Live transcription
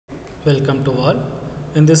Welcome to all.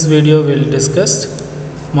 In this video we will discuss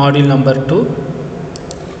module number 2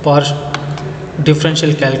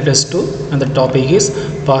 differential calculus 2, and the topic is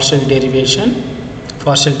partial derivation,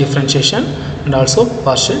 partial differentiation and also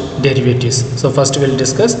partial derivatives. So first we will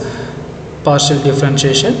discuss partial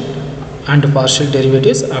differentiation and partial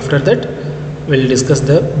derivatives. After that we will discuss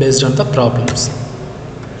based on the problems.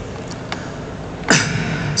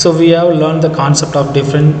 So we have learned the concept of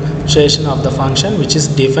differentiation of the function which is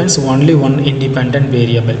defines only one independent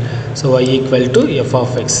variable. So y equal to f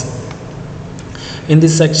of x. In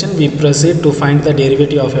this section we proceed to find the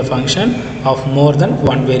derivative of a function of more than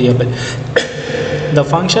one variable. The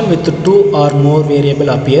function with two or more variable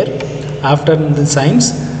appear after the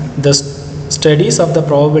science, the studies of the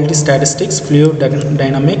probability statistics, fluid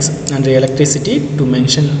dynamics and electricity, to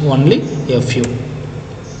mention only a few.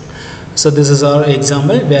 So this is our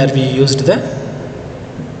example where we used the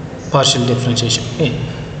partial differentiation. Okay.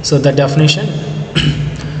 So the definition: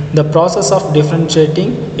 the process of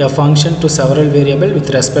differentiating a function to several variables with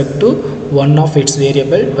respect to one of its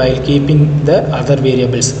variable while keeping the other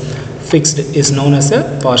variables fixed is known as a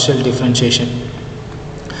partial differentiation.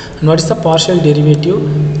 And what is the partial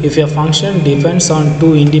derivative? If a function depends on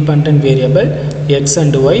two independent variables x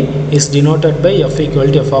and y, is denoted by f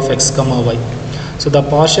equal to f of x comma y. So the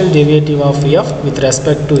partial derivative of f with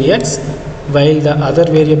respect to x while the other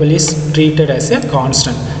variable is treated as a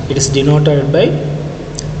constant, it is denoted by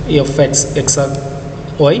fx, x of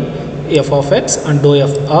y, f of x and dou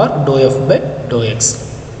f or dou f by dou x.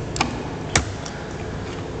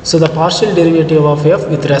 So the partial derivative of f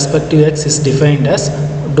with respect to x is defined as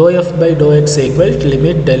dou f by dou x equal to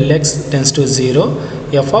limit del x tends to 0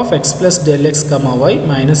 f of x plus del x comma y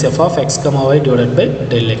minus f of x comma y divided by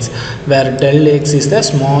del x, where del x is the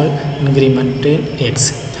small increment in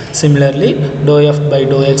x. Similarly, dou f by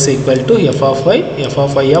dou x equal to f of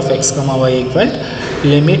y of x comma y equal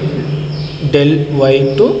limit del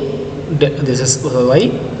y to this is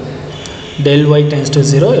y, del y tends to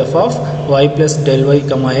 0 f of y plus del y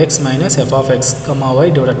comma x minus f of x comma y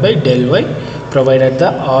divided by del y, provided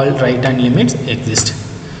the all right hand limits exist.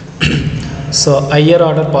 So higher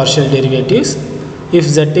order partial derivatives, if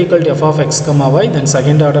z equal to f of x comma y, then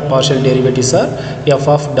second order partial derivatives are f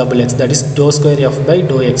of double x, that is dou square f by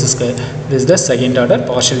dou x square. This is the second order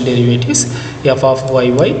partial derivatives, f of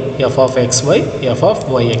yy, f of xy, f of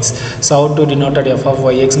yx. So how to denote f of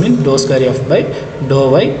yx means dou square f by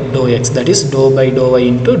dou y dou x, that is dou by dou y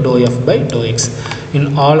into dou f by dou x.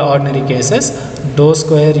 In all ordinary cases, dou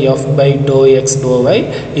square f by dou x dou y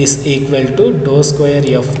is equal to dou square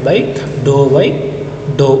f by dou y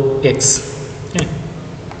dou x. Okay.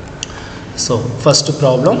 So first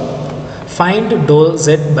problem, find dou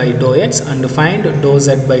z by dou x and find dou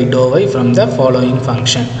z by dou y from the following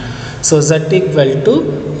function. So z equal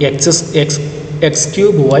to x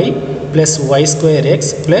cube y plus y square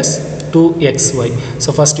x plus 2xy.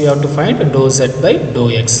 So first we have to find dou z by dou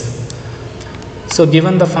x. So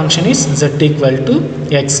given the function is z equal to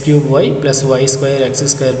x cube y plus y square x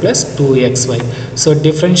square plus 2xy. So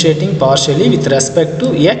differentiating partially with respect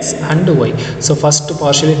to x and y. So first to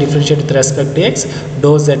partially differentiate with respect to x,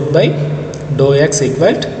 dou z by dou x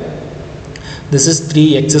equal to, this is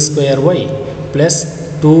 3x square y plus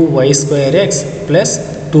 2y square x plus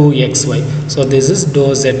 2xy. So this is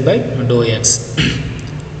dou z by dou x.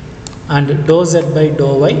 And dou z by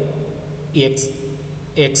dou y,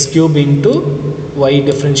 x cube into y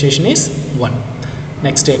differentiation is 1.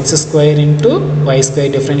 Next x square into y square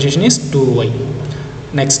differentiation is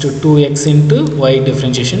 2y. Next to 2x into y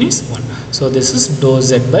differentiation is 1. So this is dou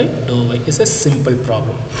z by dou y. Is a simple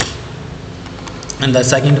problem. And the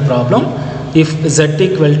second problem, if z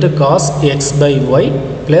equal to cos x by y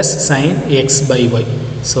plus sin x by y.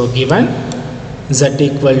 So given z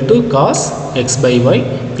equal to cos x by y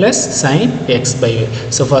plus sin x by y.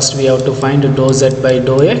 So first we have to find dou z by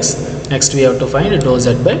dou x. Next we have to find dou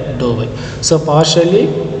z by dou y. So partially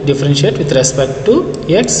differentiate with respect to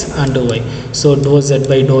x and y. So dou z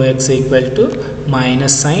by dou x equal to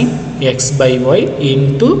minus sin x by y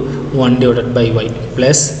into 1 divided by y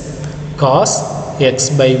plus cos x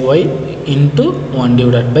by y into 1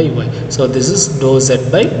 divided by y. So this is dou z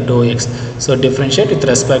by dou x. So differentiate with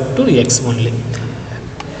respect to x only.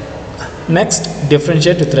 Next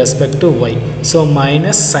differentiate with respect to y. So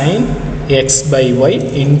minus sin x by y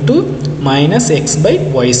into minus x by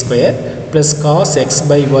y square plus cos x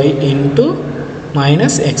by y into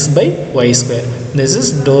minus x by y square. This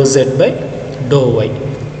is dou z by dou y.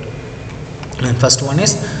 And first one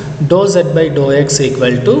is dou z by dou x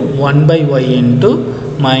equal to 1 by y into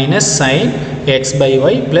minus sin x by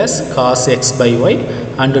y plus cos x by y,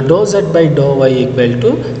 and dou z by dou y equal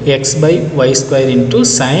to x by y square into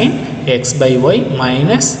sin x by y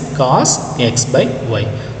minus cos x by y.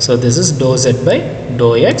 So this is dou z by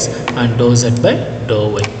dou x and dou z by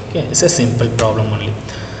dou y. Okay, it's a simple problem only.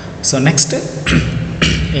 So next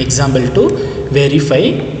example 2, verify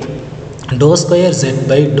dou square z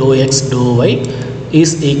by dou x dou y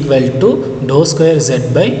is equal to dou square z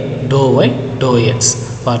by dou y dou x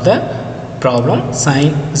for the problem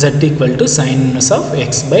sin z equal to sin inverse of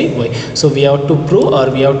x by y. So we have to prove or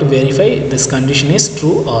we have to verify this condition is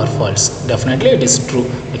true or false. Definitely it is true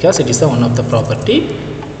because it is the one of the property.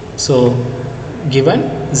 So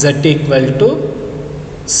given z equal to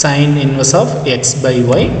sin inverse of x by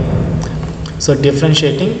y, so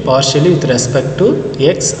differentiating partially with respect to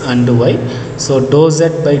x and y. So dou z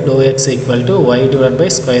by dou x equal to y divided by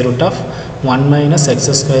square root of 1 minus x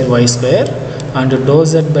square y square, and dou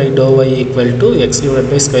z by dou y equal to x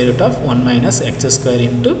divided by square root of 1 minus x square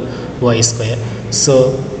into y square.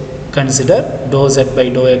 So consider dou z by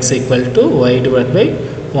dou x equal to y divided by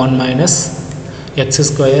 1 minus x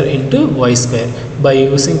square into y square. By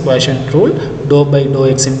using quotient rule, dou by dou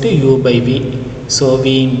x into u by v. So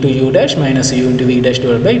v into u dash minus u into v dash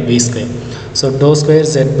divided by v square. So dou square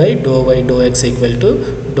z by dou y dou x equal to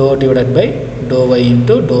dou divided by dou y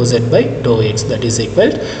into dou z by dou x, that is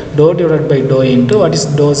equal dou divided by dou into what is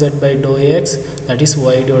dou z by dou x, that is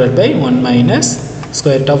y divided by 1 minus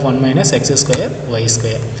square root of 1 minus x square y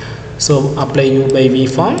square. So apply u by v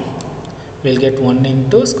form, we'll get 1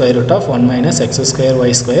 into square root of 1 minus x square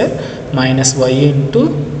y square minus y into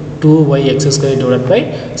 2yx square divided by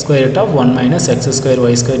square root of 1 minus x square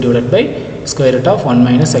y square divided by square root of 1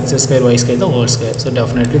 minus x square y square the whole square. So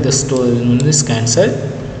definitely this 2 is cancelled.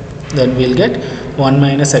 Then we'll get 1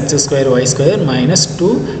 minus x square y square minus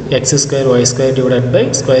 2x square y square divided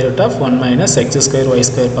by square root of 1 minus x square y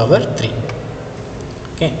square power 3.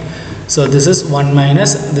 Okay. So this is 1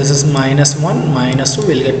 minus, this is minus 1 minus 2,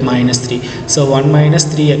 we'll get minus 3. So 1 minus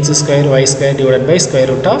 3x square y square divided by square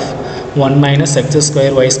root of 1 minus x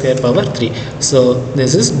square y square power 3. So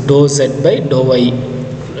this is dou z by dou y,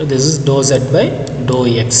 this is dou z by dou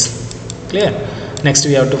x. Clear? Next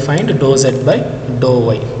we have to find dou z by dou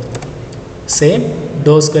y. Same,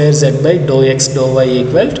 dou square z by dou x dou y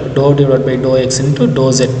equal to dou divided by dou x into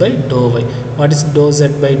dou z by dou y. What is dou z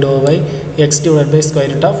by dou y? X divided by square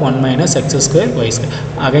root of 1 minus x square y square.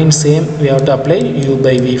 Again same, we have to apply u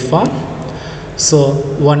by v form. So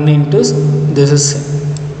 1 into this is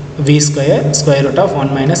v square, square root of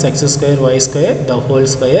 1 minus x square y square the whole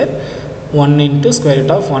square, 1 into square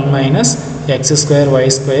root of 1 minus x square y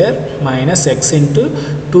square minus x into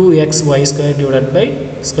 2x y square divided by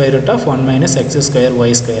square root of 1 minus x square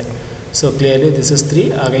y square. So clearly this is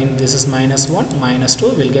 3, again this is minus 1 minus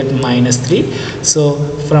 2, we'll get minus 3. So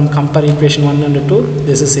from compare equation 1 and 2,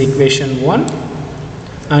 this is equation 1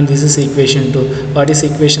 and this is equation 2. What is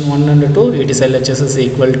equation 1 and 2? It is LHS is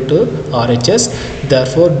equal to RHS.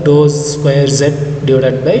 Therefore dou square z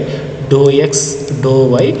divided by dou x dou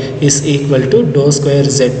y is equal to dou square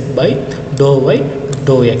z by dou y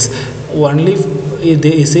dou x. Only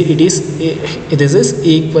this is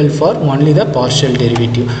equal for only the partial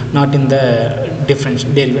derivative, not in the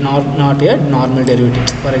differential derivative, not a normal derivative.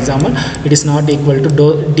 For example, it is not equal to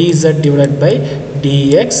dz divided by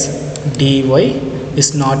dx dy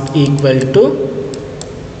is not equal to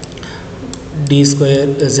d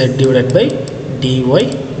square z divided by dy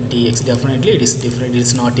dx. Definitely it is different, it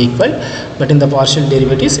is not equal, but in the partial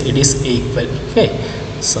derivatives it is equal. Okay,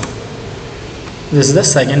 so this is the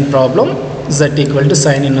second problem, z equal to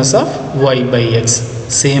sin inverse of y by x.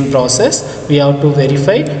 Same process, we have to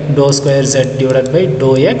verify dou square z divided by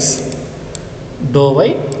dou x dou y,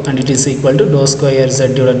 and it is equal to dou square z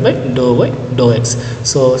divided by dou y dou x.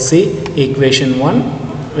 So see equation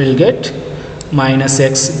 1 will get minus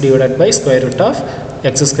x divided by square root of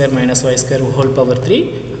x square minus y square whole power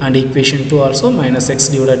 3, and equation 2 also minus x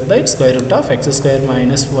divided by square root of x square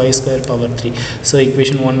minus y square power 3. So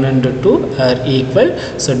equation 1 and 2 are equal,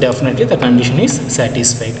 so definitely the condition is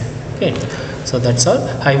satisfied. Okay, so that's all.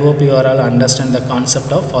 I hope you are all understand the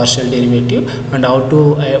concept of partial derivative and how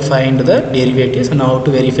to find the derivatives and how to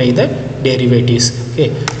verify the derivatives. Okay,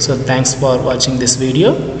 so thanks for watching this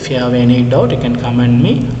video. If you have any doubt, you can comment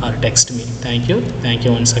me or text me. Thank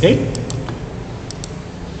you once again.